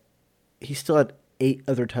 but he still had 8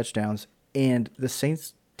 other touchdowns. And the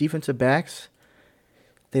Saints defensive backs,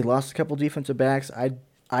 they lost a couple defensive backs.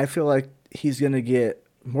 I feel like he's going to get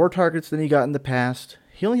more targets than he got in the past.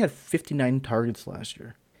 He only had 59 targets last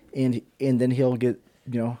year. And then he'll get,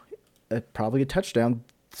 probably a touchdown.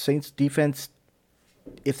 Saints defense,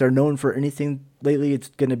 if they're known for anything lately, it's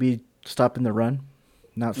going to be stopping the run,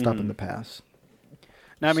 not stopping the pass.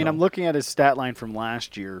 Now, I mean, I'm looking at his stat line from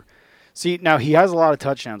last year. See, now he has a lot of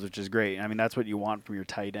touchdowns, which is great. I mean, that's what you want from your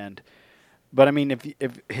tight end. But, I mean,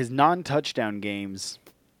 if his non-touchdown games,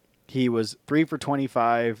 he was 3 for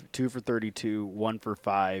 25, 2 for 32, 1 for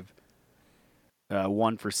 5,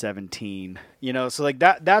 1 for 17. So like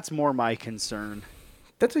that's more my concern.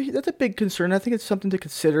 That's a big concern. I think it's something to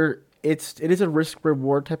consider. It is a risk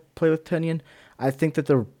reward type of play with Tonyan. I think that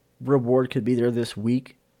the reward could be there this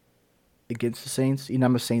week against the Saints.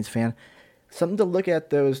 I'm a Saints fan. Something to look at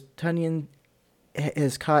though is Tonyan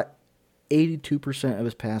has caught 82% of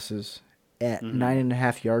his passes at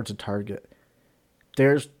 9.5 yards a target.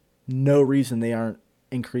 There's no reason they aren't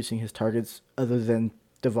increasing his targets other than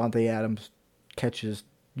Devontae Adams catches.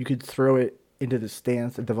 You could throw it into the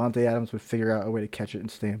stands and Devontae Adams would figure out a way to catch it and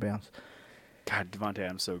stay in bounds. God, Devontae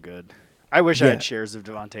Adams so good. I wish I had shares of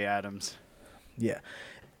Devontae Adams. Yeah.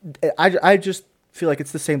 I just feel like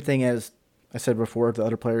it's the same thing as I said before, the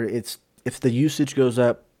other player. It's if the usage goes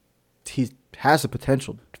up, he has the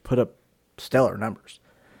potential to put up stellar numbers.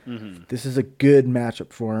 Mm-hmm. This is a good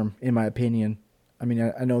matchup for him, in my opinion. I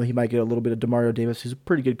mean, I know he might get a little bit of Demario Davis. He's a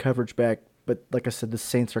pretty good coverage back, but like I said, the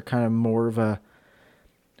Saints are kind of more of a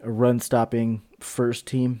run-stopping first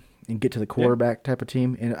team and get to the quarterback type of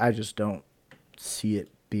team, and I just don't see it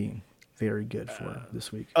being very good for him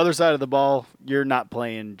this week. Other side of the ball, you're not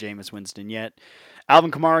playing Jameis Winston yet.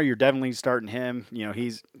 Alvin Kamara, you're definitely starting him.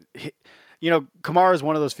 Kamara is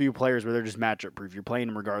one of those few players where they're just matchup proof. You're playing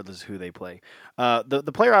him regardless of who they play.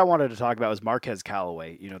 The player I wanted to talk about was Marquez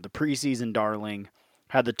Callaway. The preseason darling,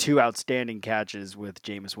 had the 2 outstanding catches with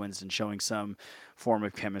Jameis Winston, showing some form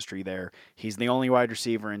of chemistry there. He's the only wide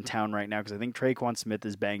receiver in town right now because I think Traquan Smith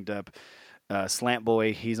is banged up. Slant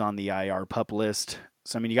Boy, he's on the IR pup list.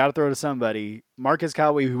 So, I mean, you got to throw to somebody. Marquez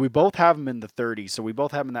Callaway, we both have him in the 30s, so we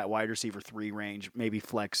both have him in that wide receiver 3 range, maybe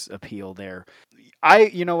flex appeal there.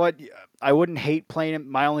 You know what? I wouldn't hate playing him.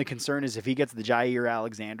 My only concern is if he gets the Jair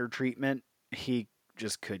Alexander treatment, he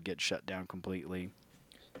just could get shut down completely.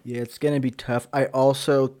 Yeah, it's going to be tough. I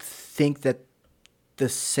also think that the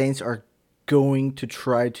Saints are going to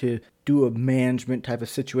try to do a management type of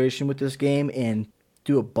situation with this game and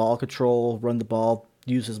do a ball control, run the ball,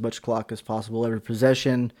 use as much clock as possible every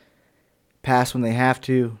possession, pass when they have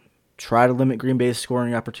to, try to limit Green Bay's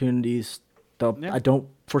scoring opportunities. I don't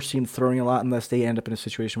foresee them throwing a lot unless they end up in a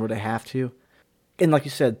situation where they have to. And like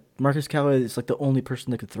you said, Marcus Callaway is like the only person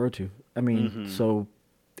they could throw to. I mean, so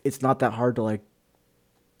it's not that hard to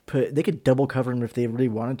they could double cover him if they really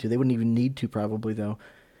wanted to. They wouldn't even need to probably though.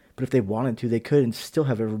 But if they wanted to, they could and still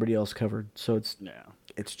have everybody else covered. So it's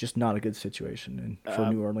just not a good situation for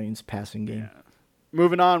New Orleans passing game.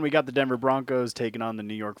 Moving on, we got the Denver Broncos taking on the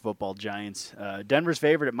New York Football Giants. Denver's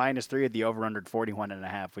favored at -3 at the over-under at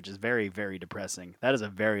 41.5, which is very, very depressing. That is a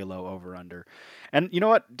very low over-under. And you know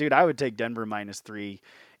what, dude? I would take Denver -3,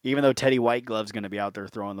 even though Teddy Whiteglove's going to be out there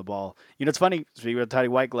throwing the ball. You know, it's funny, speaking of Teddy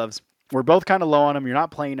Whitegloves, we're both kind of low on him. You're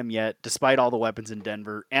not playing him yet, despite all the weapons in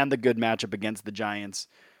Denver and the good matchup against the Giants.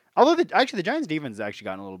 Although, the Giants' defense has actually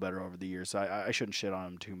gotten a little better over the years, so I shouldn't shit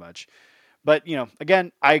on him too much. But, you know,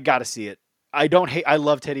 again, I got to see it. I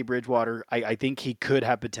love Teddy Bridgewater. I think he could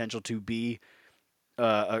have potential to be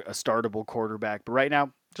a startable quarterback. But right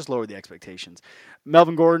now, just lower the expectations.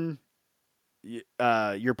 Melvin Gordon,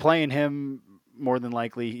 you're playing him more than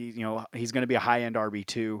likely. He's going to be a high-end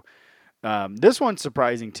RB2. This one's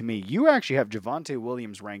surprising to me. You actually have Javonte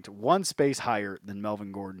Williams ranked one space higher than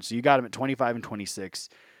Melvin Gordon. So you got him at 25 and 26.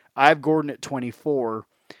 I have Gordon at 24.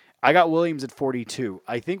 I got Williams at 42.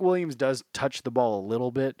 I think Williams does touch the ball a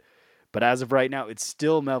little bit. But as of right now, it's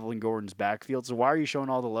still Melvin Gordon's backfield. So why are you showing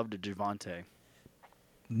all the love to Javonte?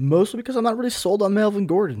 Mostly because I'm not really sold on Melvin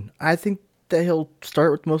Gordon. I think that he'll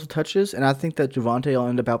start with most of the touches, and I think that Javonte will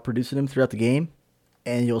end up out producing him throughout the game,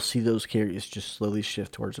 and you'll see those carries just slowly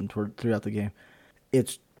shift towards him throughout the game.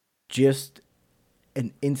 It's just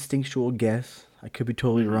an instinctual guess. I could be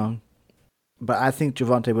totally wrong. But I think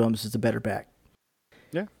Javonte Williams is the better back.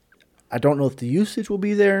 Yeah. I don't know if the usage will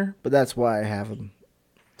be there, but that's why I have him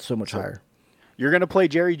so much higher. You're going to play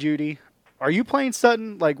Jerry Jeudy. Are you playing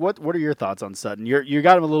Sutton? Like, what are your thoughts on Sutton? You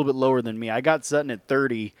got him a little bit lower than me. I got Sutton at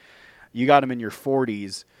 30. You got him in your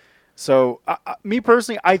 40s. So, me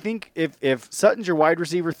personally, I think if Sutton's your wide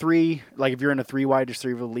receiver 3, like if you're in a 3 wide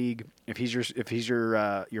receiver league, if he's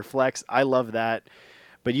your flex, I love that.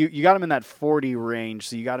 But you got him in that 40 range,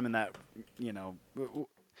 so you got him in that,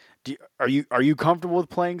 Are you comfortable with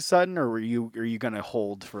playing Sutton, or are you going to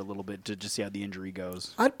hold for a little bit to just see how the injury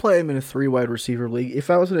goes? I'd play him in a 3 wide receiver league.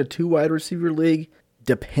 If I was in a 2 wide receiver league,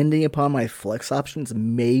 depending upon my flex options,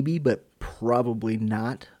 maybe, but probably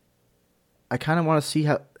not. I kind of want to see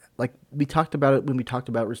how, like we talked about it when we talked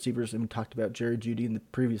about receivers and we talked about Jerry Jeudy in the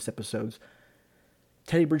previous episodes.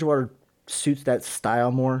 Teddy Bridgewater suits that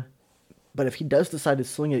style more, but if he does decide to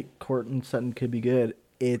sling it, Courtland Sutton could be good.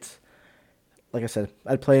 It's like I said,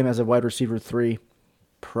 I'd play him as a wide receiver 3.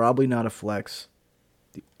 Probably not a flex.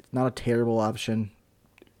 It's not a terrible option.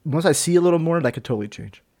 Once I see a little more, that could totally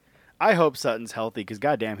change. I hope Sutton's healthy because,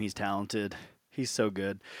 goddamn, he's talented. He's so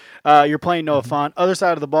good. You're playing Noah Fant. Other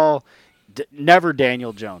side of the ball, never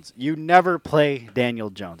Daniel Jones. You never play Daniel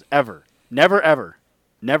Jones. Ever. Never, ever.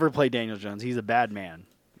 Never play Daniel Jones. He's a bad man.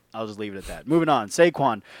 I'll just leave it at that. Moving on.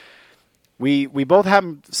 Saquon. We both have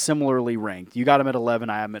him similarly ranked. You got him at 11.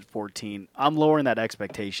 I have him at 14. I'm lowering that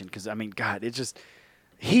expectation because, I mean, God, it's just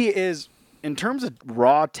 – he is – in terms of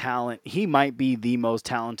raw talent, he might be the most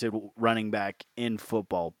talented running back in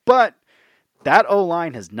football. But that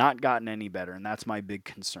O-line has not gotten any better, and that's my big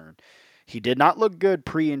concern. He did not look good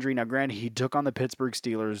pre-injury. Now, granted, he took on the Pittsburgh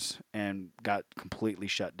Steelers and got completely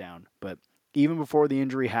shut down. But even before the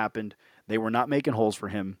injury happened, they were not making holes for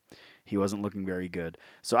him. He wasn't looking very good.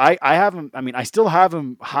 So I have him. I mean, I still have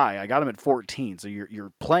him high. I got him at 14. So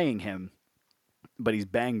you're playing him, but he's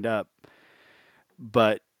banged up.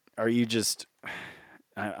 But are you just?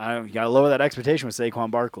 You gotta lower that expectation with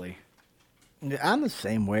Saquon Barkley. I'm the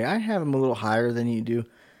same way. I have him a little higher than you do.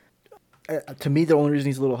 To me, the only reason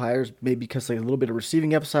he's a little higher is maybe because like a little bit of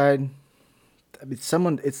receiving upside. I mean,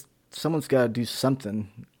 someone's got to do something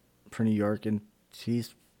for New York, and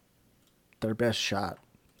he's their best shot.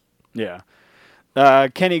 Yeah.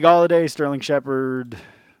 Kenny Golladay, Sterling Shepard,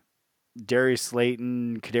 Darius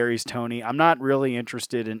Slayton, Kadarius Toney. I'm not really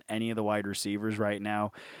interested in any of the wide receivers right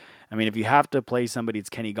now. I mean, if you have to play somebody, it's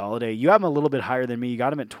Kenny Golladay. You have him a little bit higher than me. You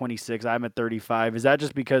got him at 26. I'm at 35. Is that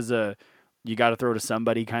just because you got to throw to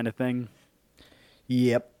somebody kind of thing?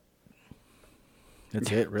 Yep. That's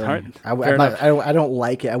it, really. Right. I don't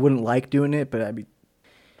like it. I wouldn't like doing it, but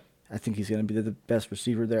I think he's going to be the best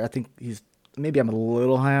receiver there. I think maybe I'm a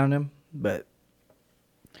little high on him, but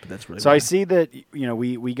that's really. So I see that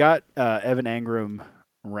we got Evan Engram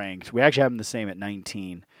ranked. We actually have him the same at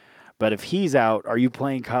 19. But if he's out, are you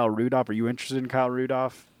playing Kyle Rudolph? Are you interested in Kyle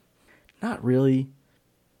Rudolph? Not really.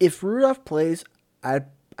 If Rudolph plays, I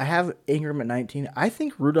have Engram at 19. I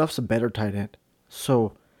think Rudolph's a better tight end.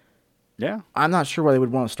 So yeah, I'm not sure why they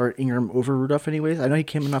would want to start Engram over Rudolph anyways. I know he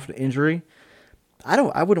came in off an injury.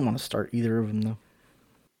 I wouldn't want to start either of them though.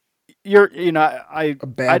 A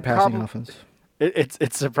bad passing offense.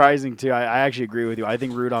 It's surprising too. I actually agree with you. I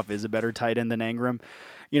think Rudolph is a better tight end than Engram.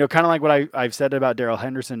 Kind of like what I've said about Darrell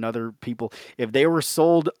Henderson and other people. If they were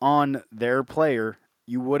sold on their player,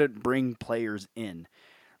 you wouldn't bring players in.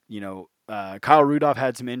 Kyle Rudolph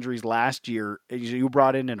had some injuries last year. You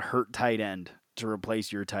brought in a hurt tight end to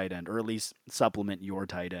replace your tight end, or at least supplement your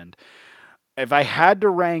tight end. If I had to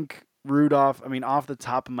rank Rudolph, I mean, off the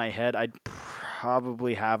top of my head, I'd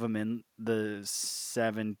probably have him in the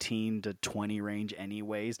 17 to 20 range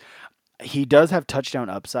anyways. He does have touchdown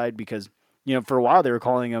upside because, for a while they were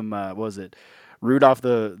calling him, what was it, Rudolph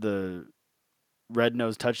the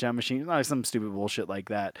red-nosed touchdown machine, like some stupid bullshit like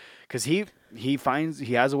that. Because he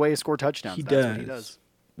has a way to score touchdowns. That's what he does.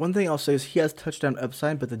 One thing I'll say is he has touchdown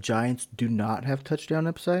upside, but the Giants do not have touchdown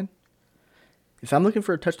upside. If I'm looking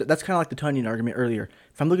for a touchdown, that's kind of like the Tunyon argument earlier.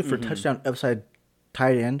 If I'm looking for a touchdown upside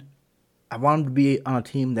tight end, I want him to be on a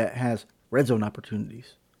team that has red zone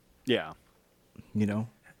opportunities. Yeah.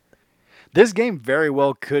 This game very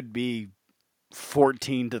well could be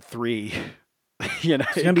 14-3.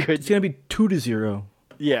 It's gonna be 2-0.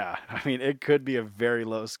 Yeah, I mean, it could be a very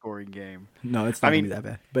low scoring game. No, it's not gonna be that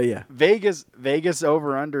bad. But yeah, Vegas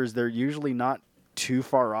over unders, they're usually not too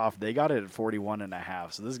far off. They got it at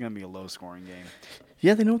 41.5, so this is gonna be a low scoring game.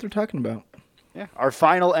 Yeah, they know what they're talking about. Yeah, our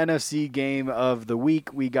final NFC game of the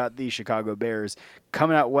week, we got the Chicago Bears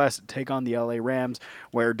coming out west to take on the LA Rams,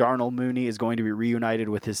 where Darnell Mooney is going to be reunited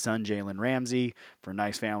with his son Jalen Ramsey for a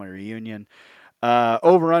nice family reunion.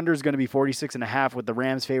 Over-under is going to be 46.5 with the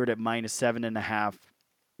Rams favored at -7.5.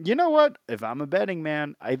 You know what? If I'm a betting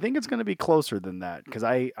man, I think it's going to be closer than that because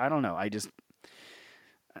I don't know. I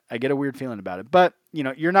get a weird feeling about it. But,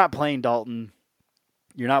 you're not playing Dalton.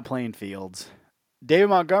 You're not playing Fields. David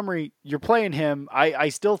Montgomery, you're playing him. I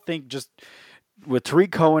still think just with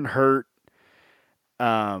Tariq Cohen hurt,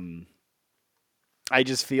 I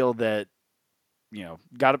just feel that,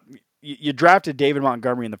 you drafted David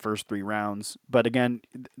Montgomery in the first 3 rounds, but again,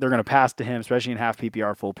 they're going to pass to him, especially in half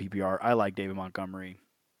PPR, full PPR. I like David Montgomery.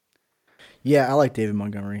 Yeah, I like David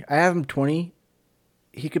Montgomery. I have him 20.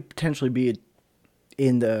 He could potentially be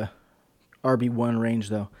in the RB1 range,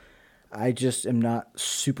 though. I just am not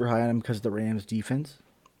super high on him because of the Rams' defense.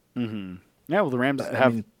 Mm-hmm. Yeah, well, the Rams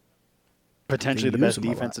have potentially the best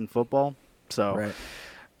defense in football. So, right.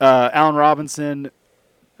 Allen Robinson,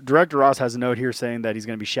 Director Ross has a note here saying that he's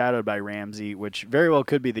going to be shadowed by Ramsey, which very well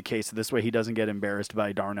could be the case. So this way he doesn't get embarrassed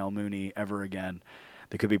by Darnell Mooney ever again.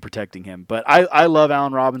 They could be protecting him. But I love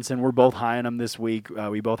Allen Robinson. We're both high on him this week.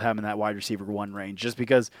 We both have him in that wide receiver 1 range just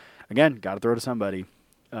because, again, got to throw to somebody.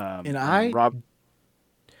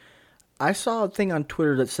 I saw a thing on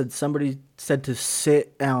Twitter that said somebody said to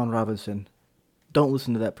sit Allen Robinson. Don't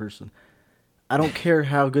listen to that person. I don't care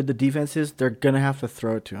how good the defense is. They're going to have to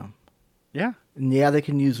throw it to him. Yeah. And yeah, they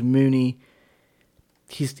can use Mooney.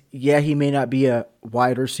 He may not be a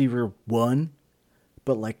wide receiver 1,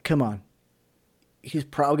 but come on. He's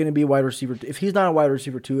probably going to be a wide receiver. If he's not a wide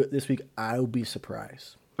receiver 2 this week, I'll be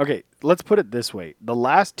surprised. Okay, let's put it this way. The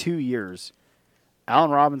last 2 years,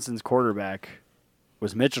 Allen Robinson's quarterback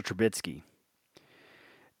was Mitchell Trubisky.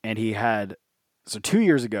 And he had, 2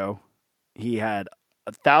 years ago, he had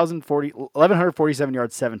 1,147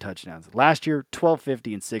 yards, 7 touchdowns. Last year,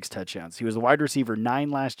 1,250 and 6 touchdowns. He was a wide receiver 9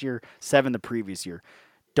 last year, 7 the previous year.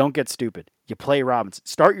 Don't get stupid. You play Robinson.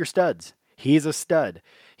 Start your studs. He's a stud.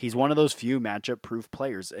 He's one of those few matchup-proof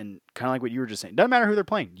players. And kind of like what you were just saying, doesn't matter who they're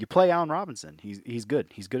playing. You play Allen Robinson. He's good.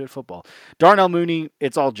 He's good at football. Darnell Mooney,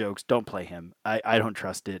 it's all jokes. Don't play him. I don't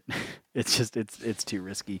trust it. It's just it's too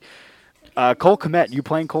risky. Cole Kmet, you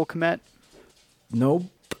playing Cole Kmet? Nope,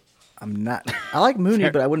 I'm not. I like Mooney,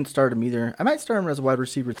 but I wouldn't start him either. I might start him as a wide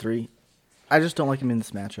receiver 3. I just don't like him in this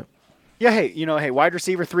matchup. Yeah, hey, wide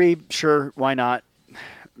receiver 3, sure, why not?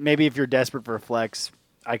 Maybe if you're desperate for a flex,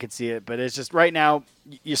 I could see it, but it's just right now,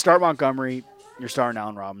 you start Montgomery, you're starting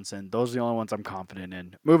Allen Robinson. Those are the only ones I'm confident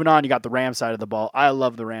in. Moving on, you got the Rams side of the ball. I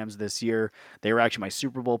love the Rams this year. They were actually my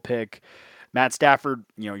Super Bowl pick. Matt Stafford,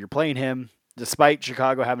 you're playing him despite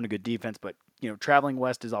Chicago having a good defense, but, traveling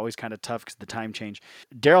west is always kind of tough because of the time change.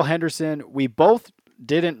 Darrell Henderson, we both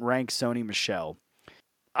didn't rank Sony Michel.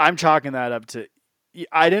 I'm chalking that up to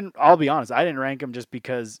I'll be honest, I didn't rank him just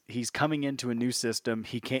because he's coming into a new system.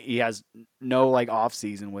 He has no off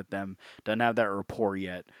season with them. Doesn't have that rapport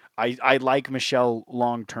yet. I like Michel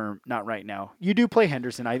long term, not right now. You do play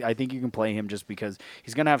Henderson. I think you can play him just because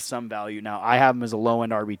he's gonna have some value. Now I have him as a low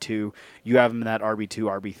end RB2. You have him in that RB2,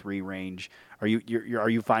 RB3 range. Are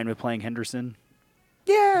you fine with playing Henderson?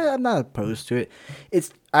 Yeah, I'm not opposed to it.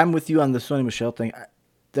 I'm with you on the Sony Michel thing. I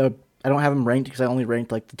don't have him ranked because I only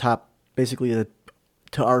ranked the top, basically to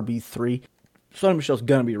RB3. Sony Michel's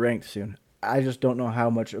gonna be ranked soon. I just don't know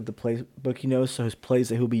how much of the playbook he knows, so his plays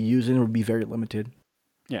that he'll be using would be very limited.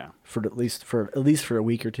 Yeah, for at least for a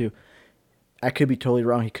week or two. I could be totally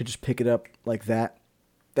wrong. He could just pick it up like that.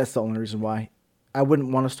 That's the only reason why. I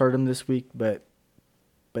wouldn't want to start him this week, but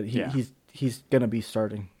Yeah. he's gonna be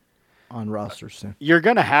starting on rosters soon. You're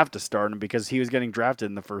going to have to start him because he was getting drafted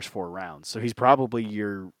in the first 4 rounds. So he's probably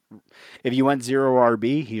if you went 0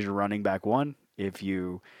 RB, he's your running back 1. If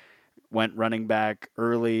you went running back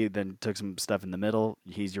early, then took some stuff in the middle,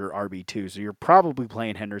 he's your RB2. So you're probably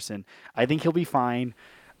playing Henderson. I think he'll be fine.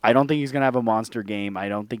 I don't think he's going to have a monster game. I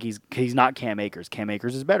don't think he's not Cam Akers. Cam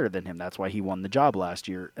Akers is better than him. That's why he won the job last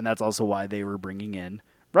year. And that's also why they were bringing in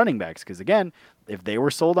running backs. Because, again, if they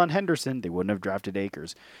were sold on Henderson, they wouldn't have drafted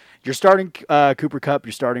Akers. You're starting Cooper Kupp.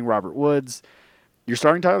 You're starting Robert Woods. You're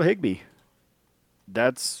starting Tyler Higbee.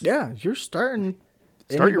 You're starting.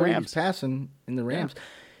 Start your anybody Rams. who's passing in the Rams.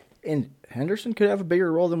 Yeah. And Henderson could have a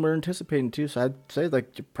bigger role than we're anticipating, too. So I'd say, you're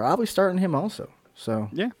probably starting him also. So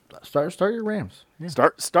Yeah. start your Rams. Yeah.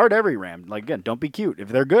 Start every Ram. Again, don't be cute. If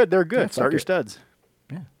they're good, they're good. Yeah, Start your studs.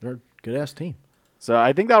 Yeah, they're a good-ass team. So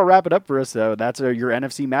I think that'll wrap it up for us. So that's your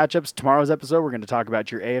NFC matchups. Tomorrow's episode, we're going to talk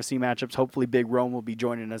about your AFC matchups. Hopefully Big Rome will be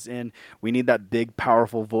joining us in. We need that big,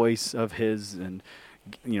 powerful voice of his, and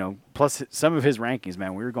plus some of his rankings,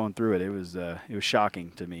 man. We were going through it. It was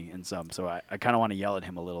shocking to me in some. So I kind of want to yell at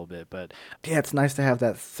him a little bit. But yeah, it's nice to have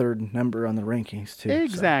that third number on the rankings, too.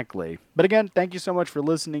 Exactly. So. But again, thank you so much for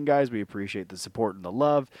listening, guys. We appreciate the support and the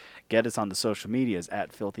love. Get us on the social medias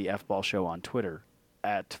at Filthy F-Ball Show on Twitter,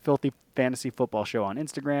 at Filthy Fantasy Football Show on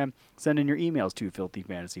Instagram. Send in your emails to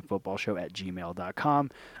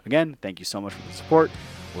filthyfantasyfootballshow@gmail.com. Again, thank you so much for the support.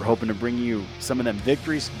 We're hoping to bring you some of them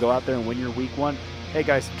victories. Go out there and win your week 1. Hey,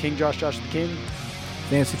 guys, King Josh the King.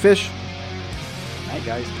 Fancy Fish. Night,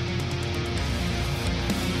 guys.